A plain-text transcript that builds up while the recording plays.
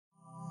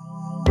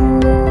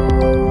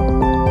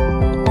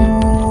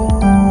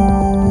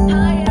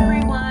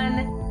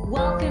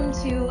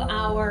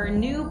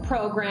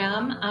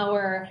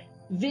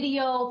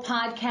video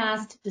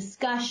podcast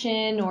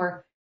discussion,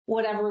 or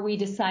whatever we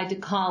decide to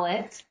call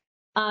it,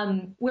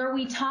 where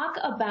we talk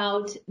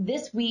about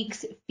this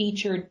week's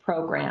featured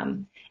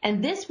program.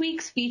 And this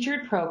week's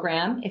featured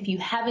program, if you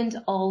haven't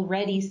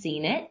already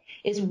seen it,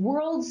 is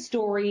World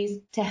Stories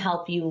to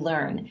Help You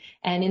Learn.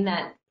 And in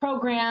that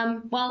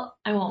program, well,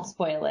 I won't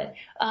spoil it,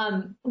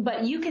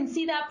 but you can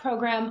see that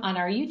program on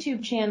our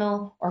YouTube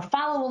channel or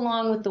follow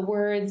along with the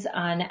words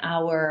on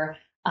our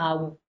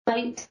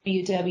site,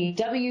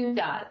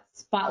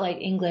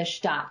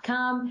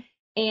 www.spotlightenglish.com.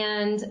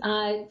 And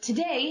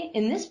today,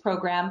 in this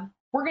program,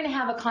 we're going to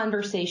have a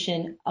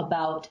conversation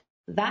about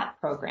that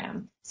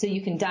program, so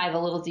you can dive a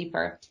little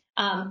deeper.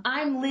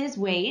 I'm Liz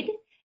Wade,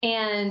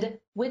 and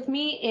with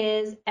me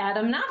is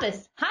Adam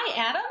Navis.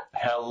 Hi, Adam.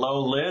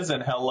 Hello, Liz,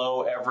 and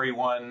hello,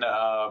 everyone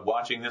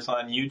watching this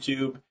on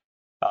YouTube.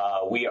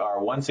 We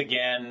are once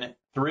again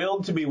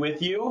thrilled to be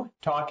with you,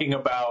 talking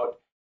about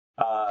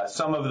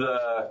some of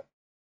the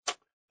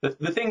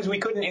things we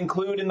couldn't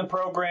include in the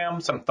program,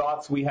 some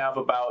thoughts we have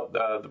about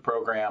the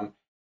program,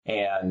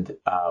 and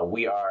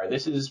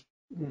this is,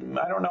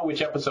 I don't know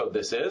which episode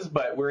this is,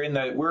 but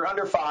we're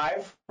under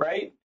 5,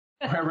 right?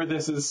 Wherever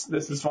this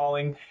is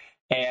falling.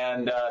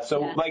 And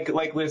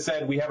like Liz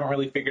said, we haven't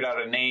really figured out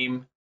a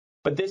name,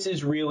 but this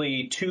is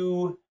really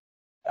 2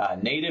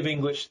 native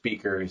English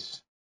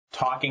speakers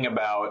talking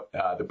about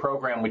the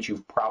program, which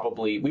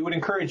we would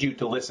encourage you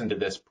to listen to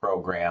this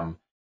program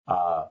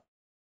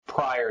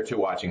prior to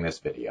watching this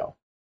video.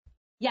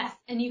 Yes,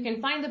 and you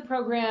can find the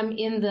program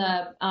in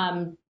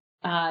the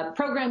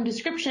program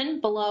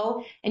description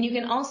below, and you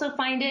can also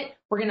find it.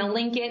 We're going to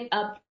link it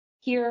up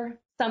here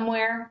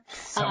somewhere,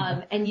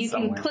 and you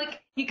can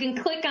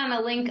click on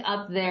a link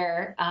up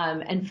there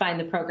and find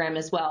the program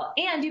as well.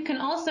 And you can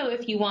also,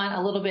 if you want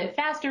a little bit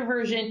faster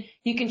version,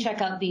 you can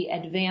check out the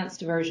advanced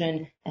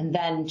version and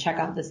then check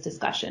out this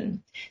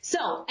discussion.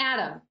 So,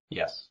 Adam.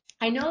 Yes.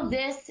 I know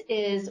this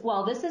is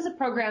a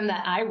program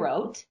that I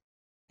wrote,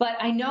 but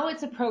I know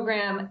it's a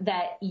program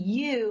that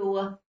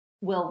you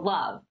will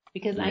love,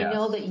 because I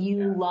know that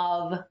you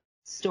love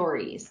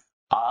stories.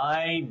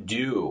 I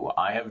do.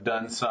 I have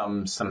done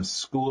some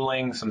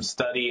schooling, some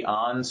study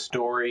on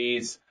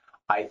stories.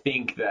 I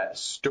think that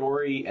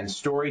story and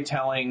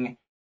storytelling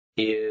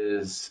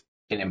is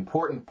an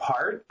important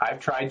part. I've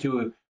tried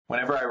to,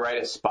 whenever I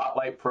write a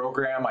spotlight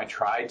program, I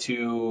try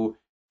to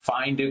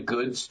find a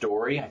good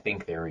story. I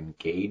think they're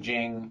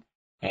engaging.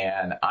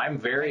 And I'm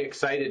very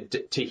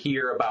excited to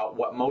hear about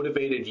what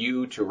motivated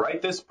you to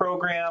write this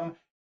program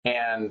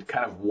and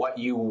kind of what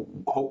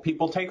you hope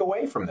people take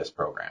away from this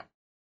program.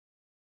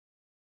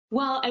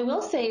 Well, I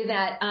will say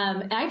that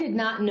I did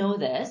not know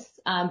this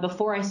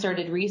before I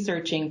started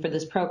researching for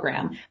this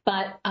program,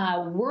 but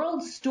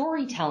World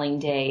Storytelling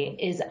Day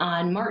is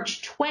on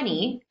March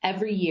 20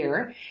 every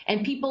year,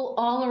 and people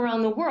all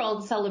around the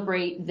world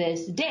celebrate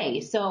this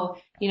day. So,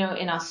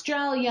 in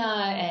Australia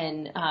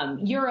and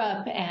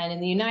Europe and in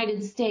the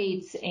United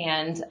States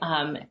and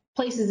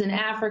places in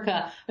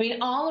Africa,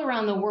 all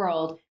around the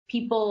world,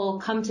 people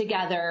come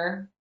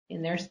together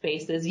in their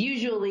spaces,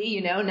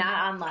 usually,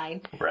 not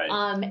online. Right.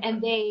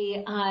 And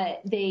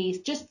they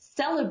just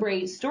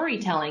celebrate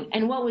storytelling.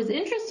 And what was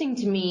interesting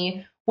to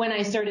me when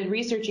I started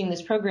researching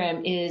this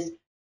program is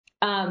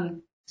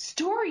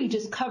story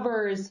just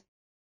covers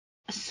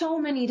so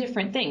many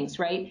different things,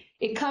 right?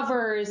 It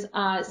covers,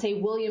 say,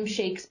 William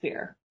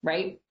Shakespeare,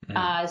 right?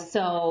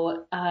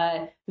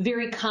 Mm.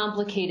 Very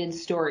complicated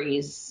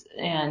stories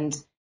and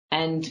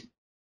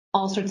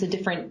all sorts of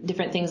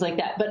different things like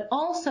that, but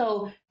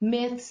also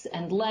myths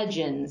and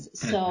legends.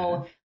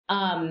 So,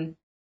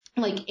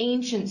 like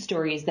ancient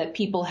stories that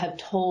people have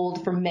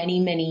told for many,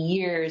 many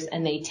years,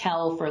 and they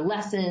tell for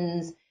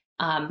lessons,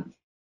 and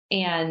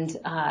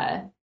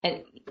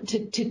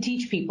to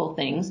teach people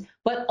things,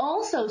 but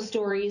also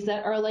stories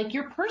that are like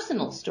your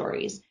personal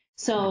stories.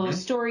 So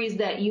stories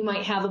that you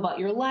might have about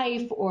your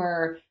life,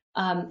 or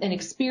an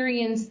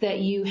experience that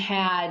you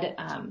had,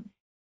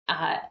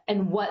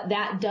 and what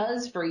that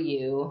does for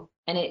you,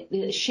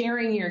 and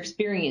sharing your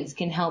experience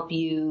can help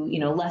you,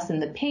 lessen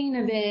the pain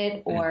of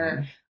it,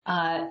 or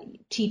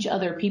teach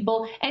other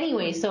people.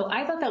 Anyway, so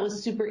I thought that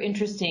was super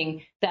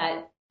interesting.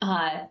 That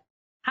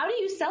how do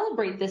you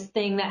celebrate this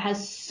thing that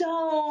has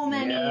so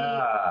many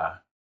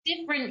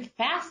different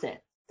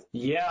facets?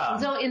 Yeah.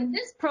 So in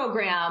this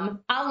program,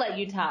 I'll let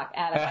you talk,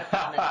 Adam, I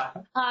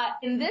promise.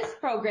 In this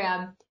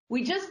program,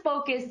 we just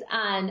focus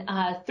on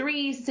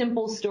 3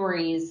 simple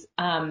stories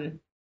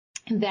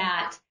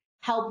that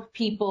help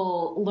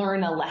people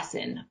learn a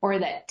lesson, or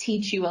that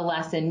teach you a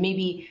lesson,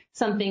 maybe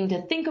something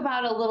to think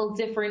about a little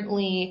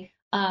differently.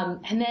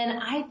 And then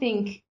I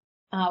think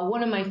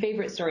one of my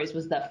favorite stories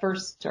was the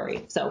first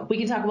story. So we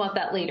can talk about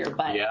that later.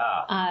 But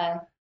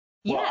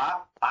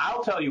Well,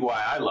 I'll tell you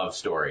why I love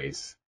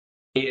stories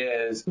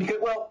is because,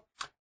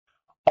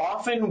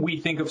 often we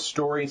think of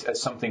stories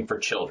as something for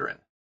children,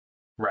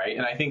 right?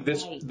 And I think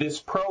this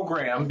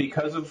program,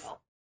 because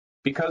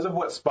of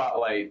what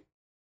Spotlight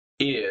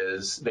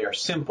is, they are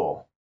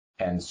simple,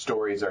 and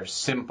stories are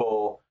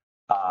simple,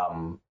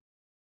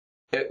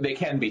 they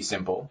can be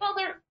simple. Well,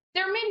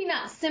 they're maybe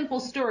not simple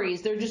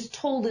stories. They're just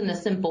told in a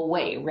simple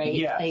way, right?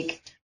 Yes.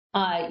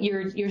 Like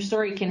your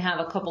story can have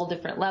a couple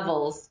different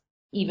levels,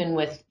 even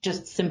with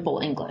just simple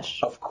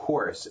English. Of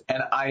course.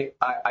 And I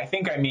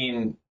think I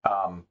mean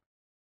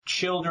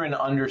children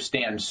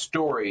understand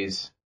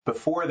stories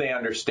before they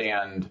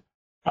understand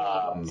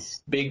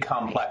big,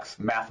 complex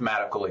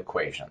mathematical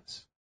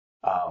equations.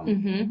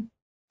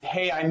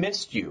 Hey, I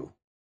missed you.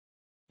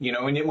 You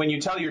know, when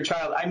you tell your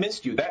child, I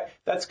missed you,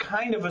 that's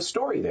kind of a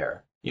story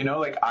there. You know,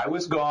 like I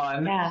was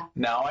gone,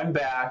 now I'm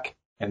back,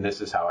 and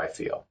this is how I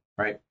feel,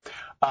 right?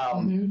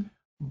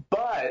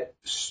 But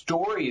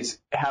stories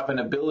have an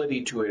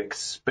ability to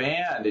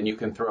expand, and you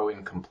can throw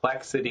in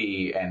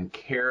complexity and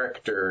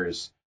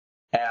characters.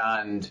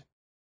 And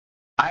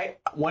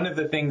one of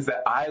the things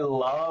that I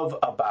love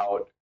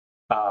about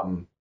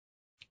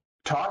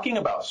talking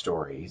about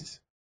stories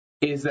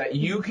is that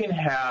you can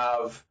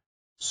have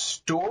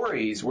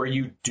stories where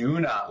you do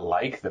not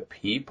like the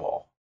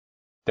people.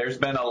 There's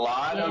been a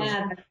lot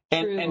of,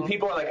 and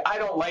people are like, I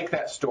don't like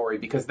that story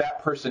because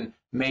that person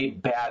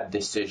made bad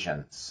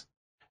decisions.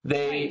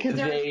 Because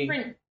there are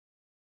different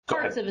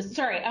parts of a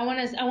story. I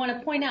want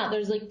to point out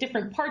there's like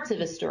different parts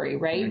of a story,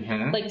 right?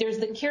 Like there's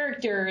the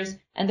characters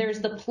and there's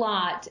the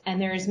plot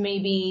and there's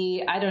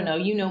maybe, I don't know,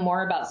 you know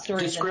more about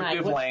stories than I.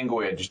 Descriptive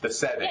language, the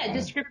setting. Yeah,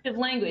 descriptive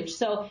language.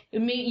 So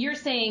you're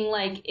saying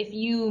like if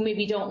you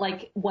maybe don't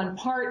like one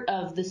part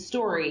of the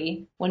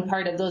story, one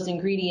part of those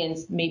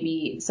ingredients,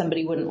 maybe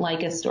somebody wouldn't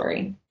like a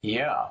story.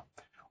 Yeah.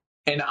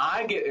 And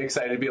I get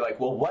excited to be like,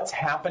 well, what's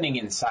happening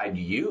inside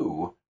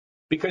you?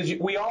 Because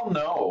we all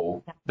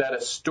know that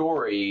a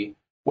story,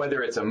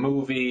 whether it's a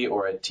movie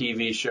or a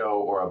TV show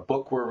or a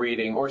book we're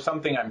reading or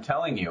something I'm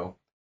telling you,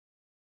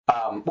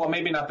 well,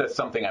 maybe not that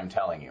something I'm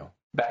telling you.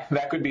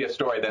 That could be a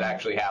story that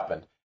actually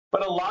happened.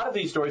 But a lot of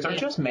these stories are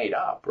just made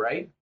up,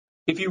 right?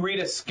 If you read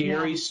a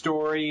scary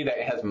story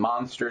that has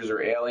monsters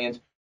or aliens,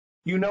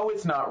 you know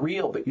it's not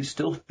real, but you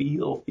still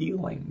feel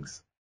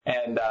feelings.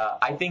 And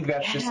I think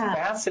that's just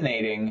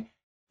fascinating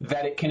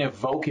that it can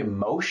evoke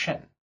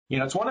emotion. You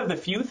know, it's one of the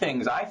few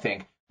things I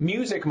think,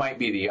 music might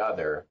be the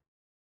other,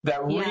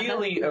 that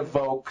really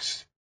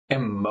evokes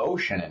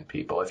emotion in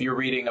people. If you're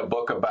reading a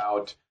book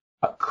about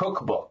a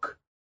cookbook,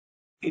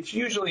 it's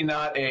usually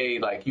not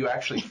like you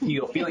actually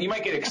feel feeling. You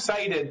might get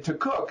excited to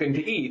cook and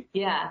to eat.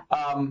 Yeah.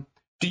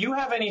 Do you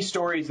have any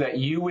stories that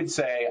you would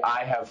say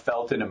I have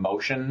felt an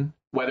emotion,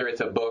 whether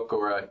it's a book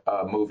or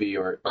a movie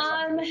or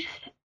something?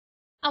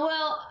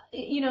 Well,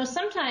 you know,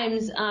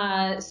 sometimes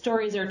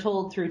stories are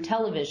told through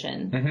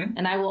television,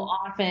 and I will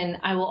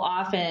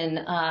often,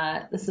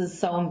 this is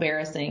so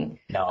embarrassing.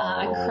 No.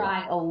 I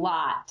cry a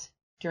lot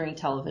during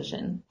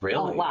television.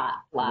 Really? A lot.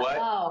 What?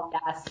 Oh,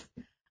 yes.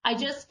 I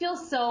just feel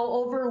so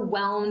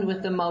overwhelmed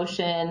with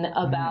emotion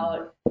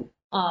about,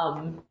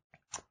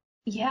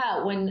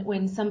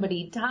 when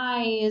somebody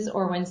dies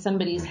or when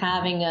somebody's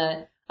having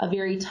a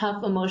very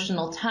tough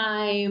emotional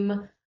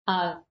time.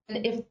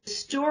 If the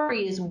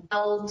story is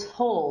well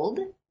told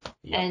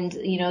and,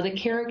 you know, the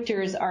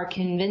characters are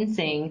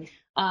convincing,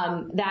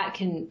 that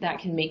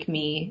can make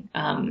me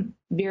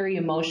very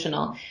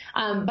emotional.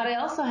 But I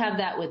also have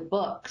that with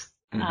books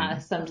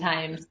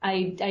sometimes.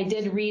 I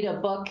did read a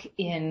book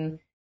in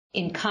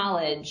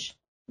college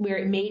where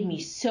it made me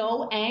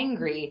so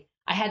angry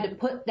I had to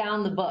put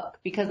down the book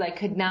because I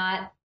could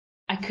not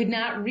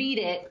read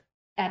it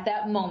at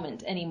that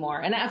moment anymore.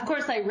 And of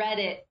course I read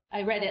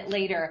it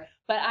later,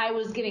 but I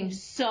was getting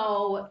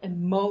so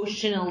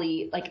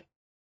emotionally like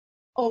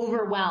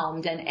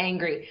overwhelmed and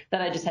angry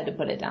that I just had to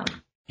put it down.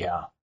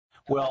 Yeah.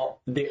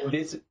 Well,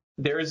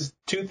 there's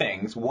two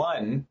things.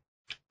 One,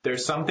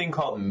 there's something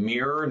called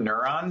mirror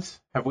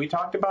neurons. Have we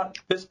talked about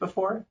this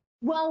before?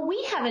 Well,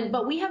 we haven't,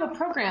 but we have a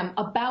program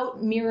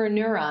about mirror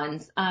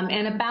neurons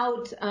and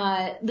about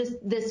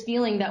this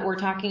feeling that we're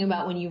talking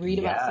about when you read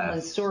about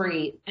someone's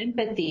story,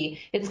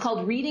 empathy. It's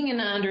called Reading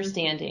and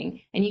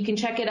Understanding, and you can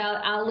check it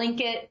out. I'll link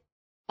it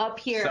up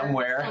here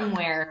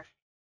somewhere.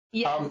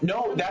 Yeah.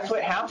 No, that's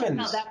what happens.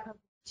 About that program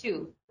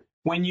too.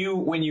 When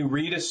you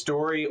read a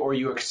story or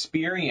you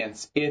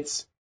experience,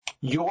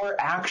 you're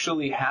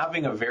actually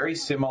having a very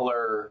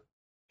similar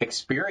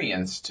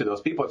experience to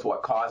those people. It's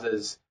what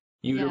causes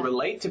you to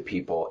relate to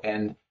people.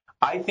 And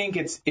I think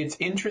it's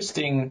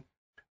interesting.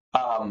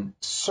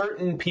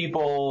 Certain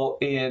people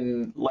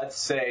in, let's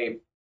say,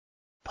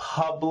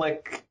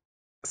 public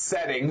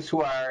settings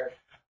who are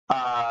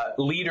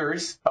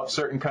leaders of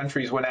certain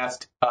countries, when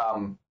asked,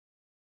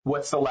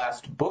 what's the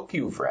last book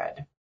you've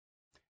read?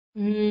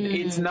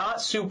 It's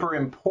not super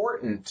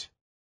important.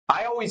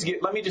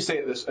 Let me just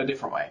say this a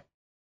different way.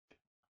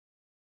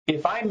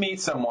 If I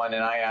meet someone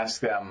and I ask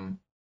them,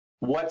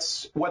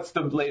 what's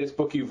the latest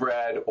book you've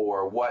read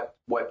or what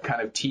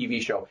kind of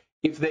TV show?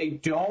 If they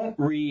don't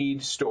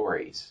read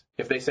stories,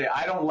 if they say,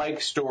 I don't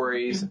like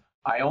stories,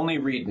 I only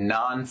read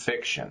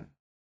nonfiction.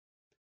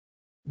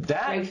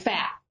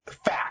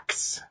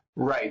 Facts,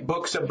 right.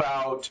 Books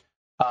about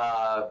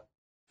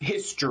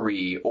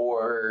history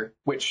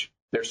which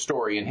there's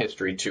story in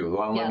history too. We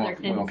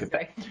won't get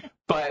that.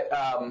 But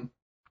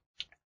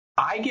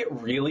I get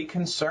really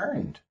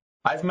concerned.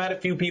 I've met a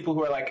few people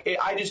who are like,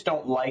 I just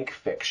don't like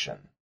fiction.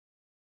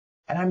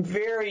 And I'm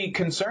very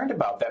concerned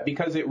about that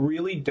because it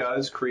really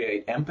does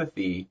create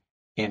empathy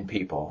in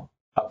people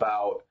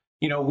about,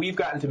 we've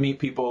gotten to meet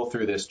people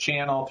through this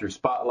channel, through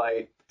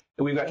Spotlight.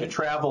 We've got to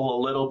travel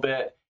a little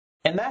bit.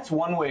 And that's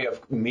one way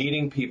of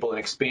meeting people and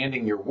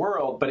expanding your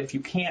world. But if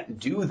you can't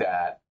do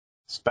that,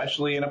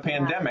 especially in a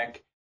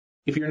pandemic,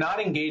 if you're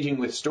not engaging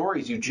with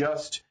stories,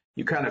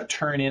 you kind of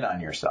turn in on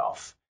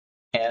yourself.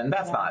 And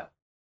that's not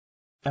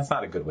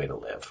a good way to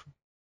live.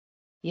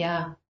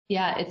 Yeah,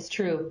 it's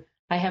true.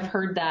 I have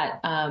heard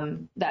that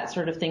that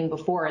sort of thing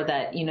before,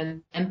 that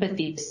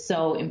empathy is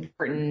so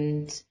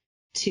important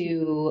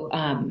to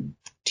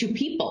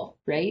people,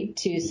 right?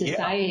 To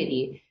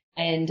society.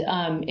 Yeah. And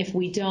if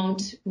we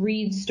don't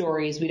read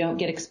stories, we don't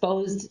get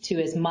exposed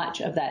to as much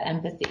of that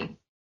empathy.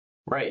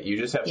 Right. You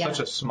just have such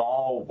a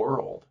small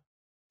world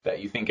that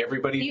you think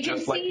everybody's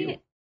just like you.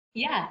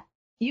 Yeah.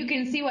 You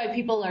can see why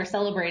people are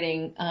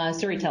celebrating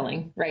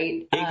storytelling,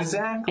 right?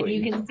 Exactly. And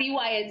you can see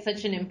why it's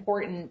such an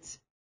important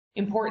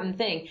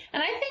thing.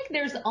 And I think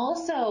there's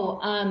also,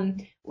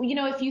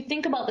 if you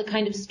think about the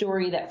kind of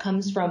story that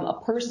comes from a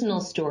personal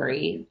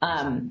story,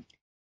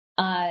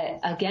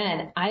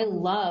 again, I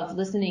love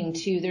listening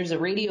to, there's a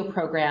radio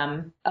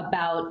program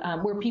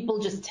about where people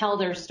just tell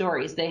their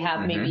stories. They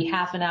have maybe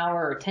half an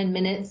hour or 10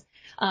 minutes,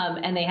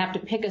 and they have to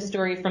pick a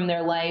story from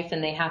their life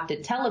and they have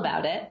to tell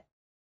about it,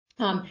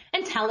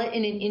 and tell it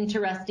in an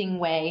interesting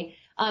way.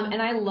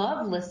 And I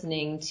love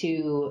listening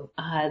to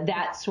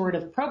that sort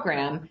of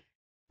program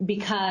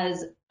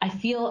because I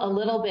feel a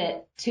little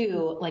bit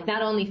too, like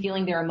not only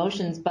feeling their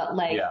emotions, but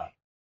like,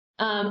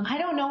 I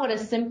don't know what a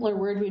simpler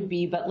word would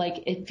be, but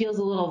like it feels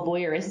a little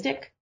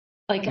voyeuristic.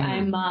 Like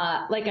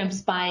I'm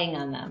spying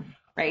on them,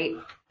 right?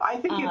 I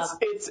think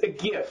it's a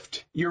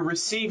gift. You're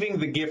receiving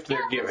the gift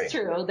they're giving. That's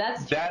true.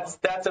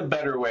 That's a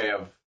better way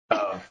of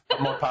a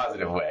more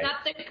positive way.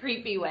 Not the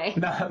creepy way.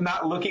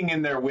 Not looking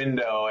in their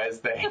window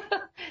as they.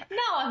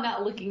 No, I'm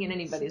not looking in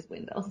anybody's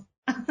windows.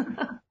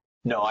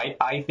 No,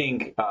 I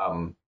think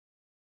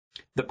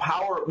the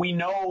power we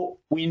know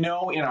in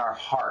our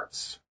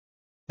hearts,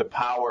 the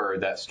power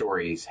that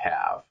stories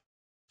have.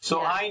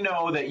 So I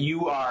know that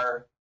you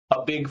are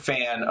a big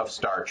fan of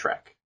Star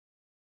Trek,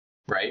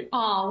 right?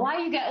 Oh,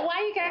 why you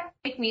got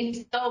make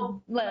me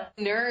so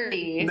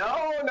nerdy?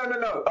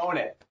 No. Own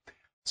it.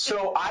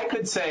 So I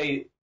could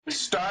say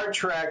Star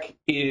Trek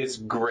is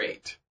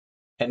great,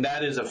 and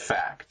that is a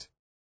fact.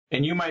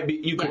 And you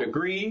could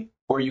agree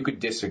or you could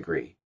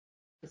disagree.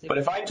 But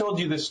if I told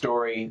you the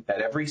story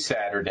that every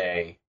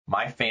Saturday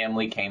my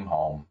family came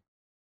home,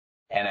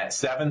 and at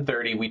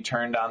 7:30 we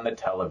turned on the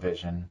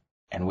television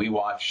and we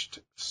watched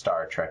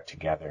Star Trek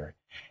together,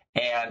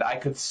 and I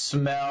could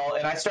smell,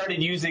 and I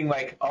started using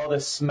like all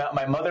the smell.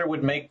 My mother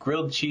would make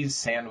grilled cheese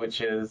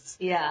sandwiches.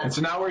 Yeah. And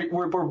so now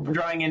we're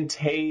drawing in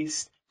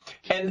taste.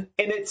 And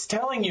it's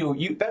telling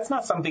you that's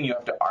not something you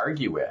have to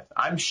argue with.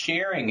 I'm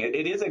sharing it.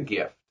 It is a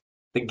gift,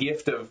 the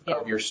gift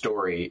of your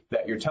story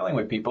that you're telling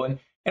with people. And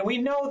we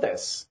know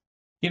this.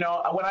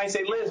 When I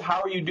say, Liz,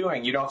 how are you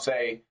doing? You don't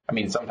say,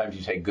 sometimes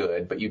you say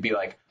good, but you'd be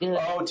like,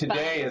 oh,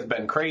 today has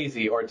been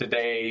crazy, or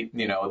today,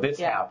 this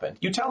happened.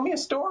 You tell me a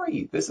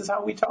story. This is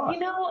how we talk.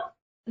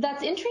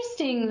 That's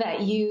interesting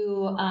that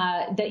you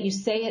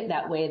say it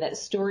that way, that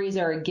stories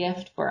are a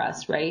gift for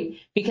us, right?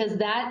 Because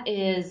that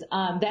is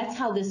that's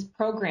how this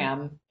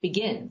program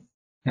begins,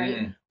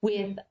 right?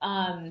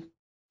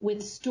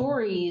 With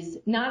stories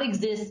not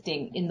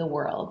existing in the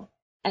world.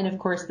 And of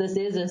course, this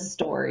is a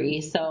story.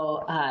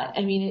 So,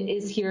 it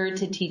is here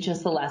to teach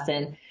us a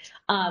lesson.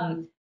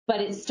 But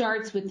it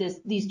starts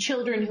with these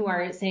children who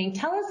are saying,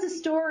 tell us a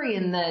story.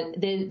 And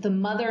the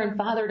mother and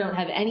father don't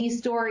have any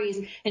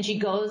stories. And she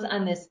goes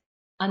on this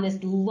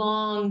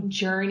long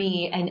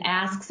journey and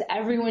asks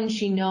everyone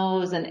she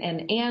knows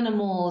and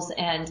animals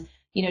and,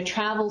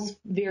 travels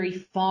very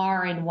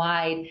far and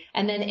wide.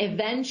 And then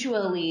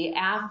eventually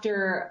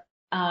after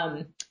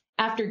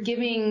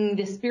giving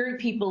the spirit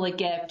people a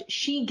gift,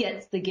 she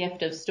gets the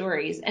gift of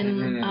stories.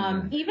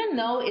 And even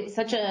though it's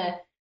such a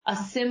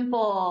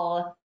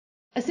simple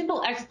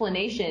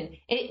explanation,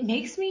 it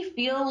makes me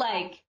feel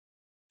like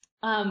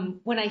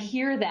when I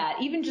hear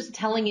that, even just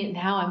telling it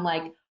now, I'm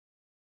like,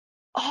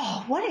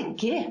 oh, what a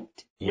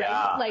gift.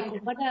 Yeah.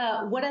 Right? Like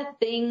what a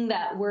thing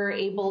that we're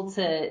able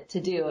to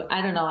do.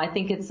 I don't know. I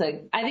think it's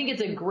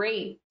a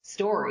great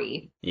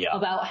story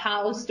about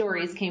how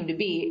stories came to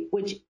be,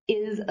 which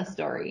is a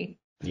story.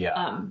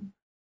 Yeah.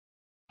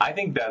 I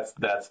think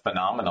that's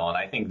phenomenal. And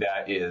I think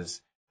that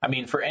is,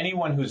 for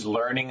anyone who's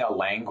learning a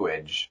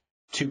language,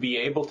 to be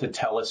able to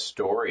tell a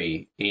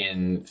story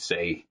in,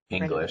 say,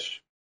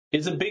 English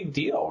is a big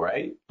deal,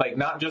 right? Like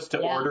not just to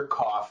order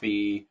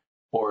coffee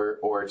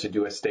or to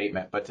do a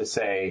statement, but to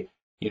say,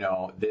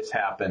 this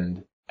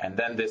happened and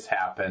then this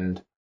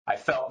happened. I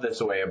felt this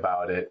way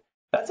about it.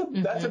 That's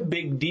a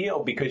big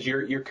deal because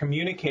you're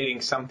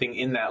communicating something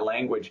in that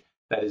language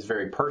that is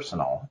very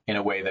personal in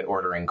a way that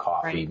ordering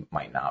coffee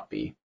might not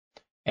be.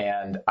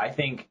 And I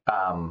think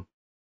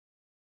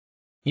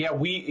Yeah,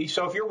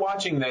 so if you're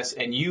watching this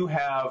and you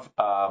have,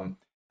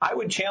 I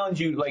would challenge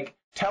you, like,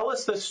 tell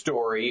us the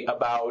story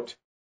about,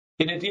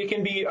 and it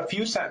can be a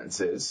few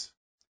sentences.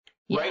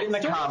 Yeah, right in the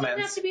stories comments.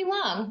 Don't have to be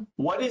long.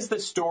 What is the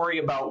story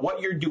about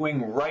what you're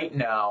doing right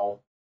now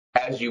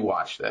as you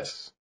watch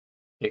this?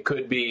 It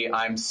could be,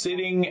 I'm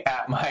sitting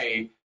at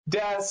my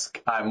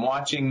desk, I'm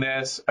watching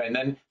this, and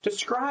then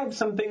describe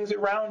some things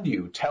around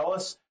you. Tell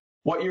us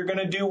what you're going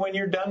to do when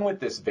you're done with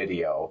this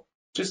video.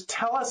 Just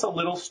tell us a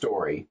little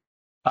story.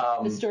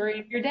 The story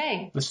of your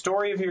day. The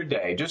story of your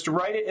day. Just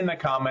write it in the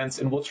comments,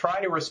 and we'll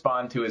try to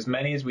respond to as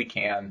many as we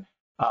can.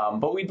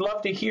 But we'd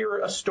love to hear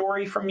a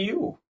story from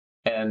you.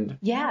 And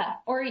yeah,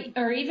 or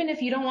even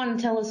if you don't want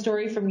to tell a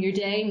story from your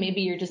day,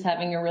 maybe you're just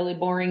having a really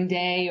boring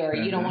day, or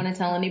you don't want to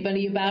tell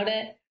anybody about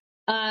it.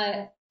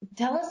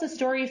 Tell us a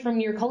story from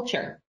your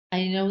culture.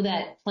 I know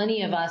that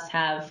plenty of us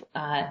have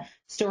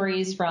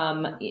stories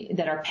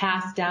that are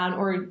passed down,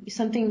 or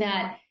something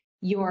that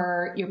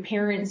your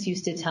parents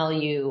used to tell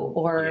you,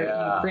 or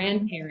your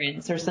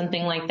grandparents, or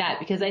something like that,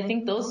 because I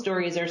think those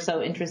stories are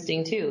so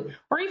interesting too.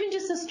 Or even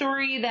just a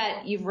story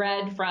that you've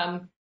read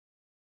from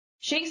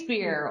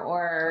Shakespeare,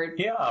 or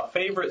a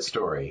favorite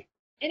story.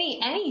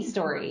 Any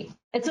story.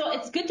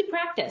 It's good to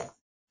practice.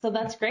 So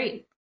that's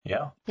great.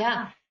 Yeah.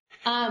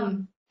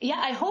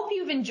 I hope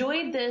you've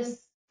enjoyed this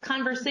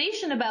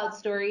conversation about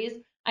stories.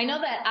 I know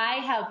that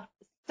I have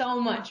so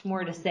much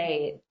more to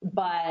say,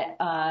 but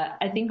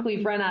I think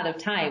we've run out of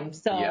time.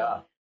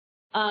 So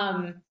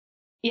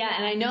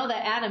and I know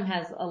that Adam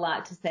has a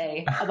lot to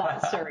say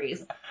about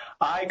stories.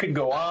 I could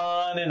go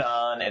on and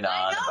on and on.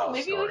 I know. About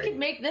Maybe story. we could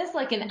make this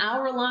like an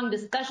hour-long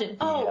discussion.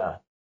 Oh,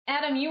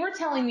 Adam, you were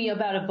telling me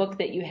about a book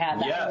that you have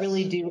that I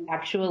really do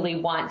actually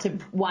want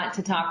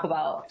to talk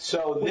about.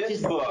 So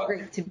this book.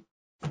 Great to...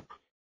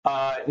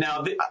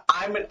 Now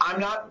I'm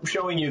not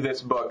showing you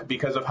this book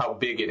because of how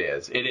big it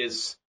is. It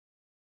is.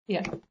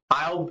 Yeah.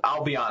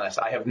 I'll be honest.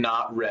 I have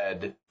not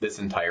read this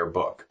entire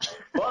book,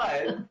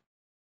 but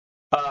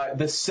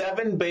the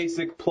 7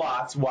 basic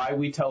plots why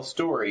we tell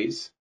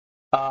stories.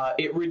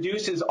 It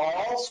reduces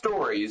all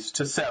stories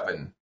to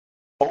 7.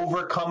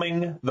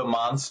 Overcoming the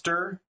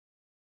monster,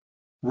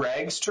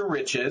 rags to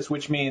riches,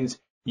 which means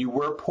you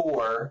were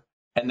poor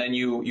and then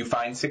you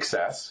find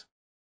success.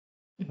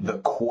 The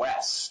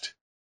quest,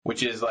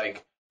 which is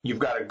like you've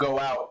got to go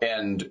out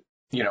and,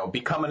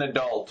 become an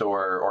adult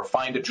or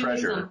find a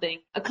treasure. Do something,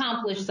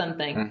 accomplish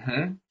something.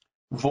 Mm-hmm.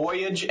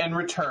 Voyage and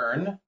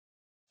return.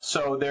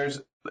 So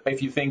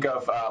if you think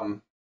of,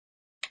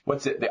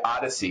 the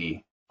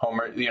Odyssey.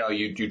 Homer,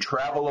 you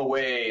travel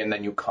away and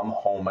then you come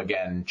home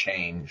again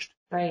changed.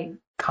 Right.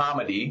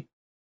 Comedy,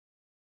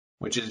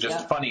 which is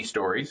just funny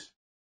stories.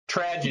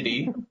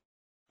 Tragedy,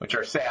 which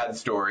are sad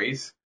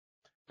stories.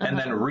 And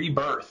then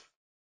rebirth.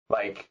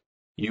 Like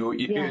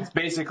it's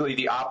basically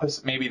the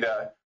opposite, maybe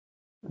the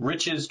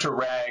riches to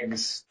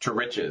rags to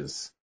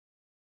riches.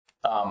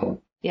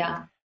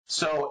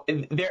 So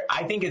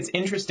I think it's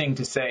interesting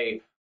to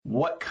say,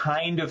 what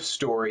kind of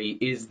story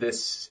is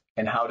this,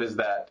 and how does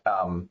that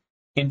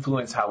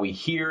influence how we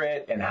hear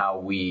it, and how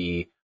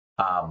we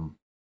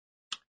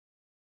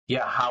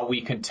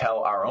can tell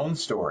our own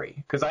story?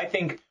 Because I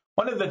think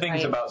one of the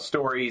things about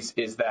stories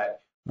is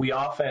that we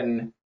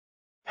often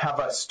have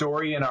a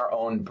story in our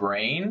own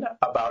brain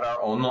about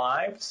our own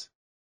lives.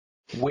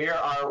 Where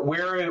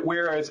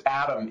is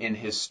Adam in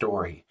his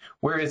story?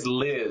 Where is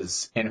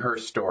Liz in her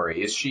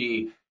story? Is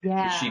she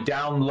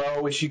down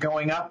low? Is she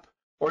going up?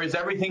 Or is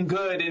everything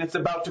good and it's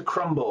about to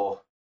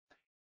crumble?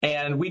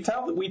 And we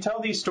tell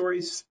these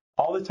stories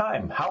all the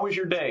time. How was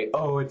your day?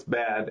 Oh, it's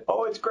bad.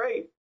 Oh, it's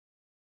great.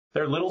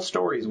 They're little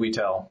stories we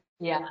tell.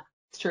 Yeah,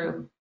 it's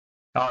true.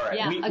 All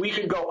right, we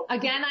could go.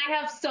 Again, I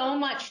have so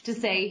much to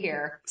say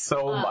here.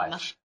 So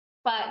much.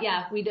 But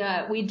yeah,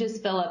 we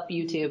just fill up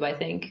YouTube, I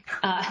think.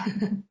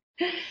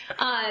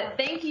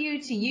 Thank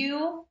you to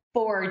you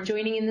for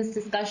joining in this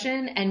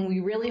discussion, and we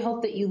really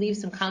hope that you leave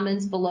some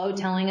comments below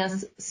telling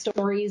us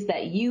stories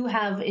that you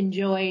have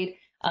enjoyed,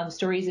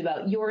 stories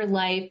about your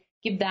life.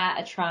 Give that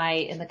a try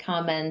in the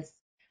comments.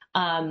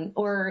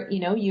 Or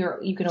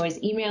you can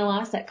always email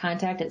us at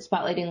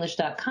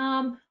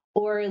contact@spotlightenglish.com,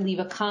 or leave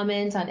a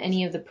comment on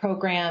any of the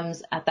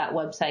programs at that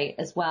website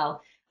as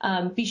well.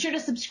 Be sure to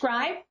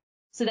subscribe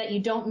so that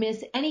you don't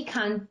miss any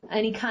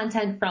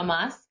content from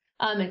us.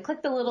 And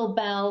click the little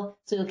bell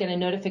so you'll get a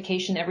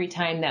notification every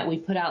time that we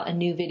put out a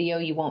new video.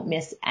 You won't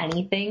miss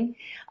anything.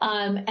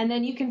 And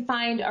then you can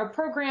find our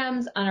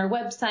programs on our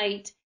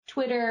website,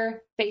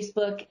 Twitter,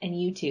 Facebook, and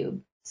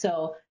YouTube.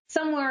 So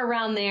somewhere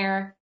around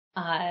there,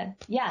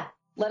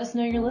 let us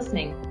know you're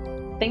listening.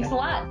 Thanks a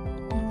lot.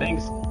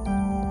 Thanks.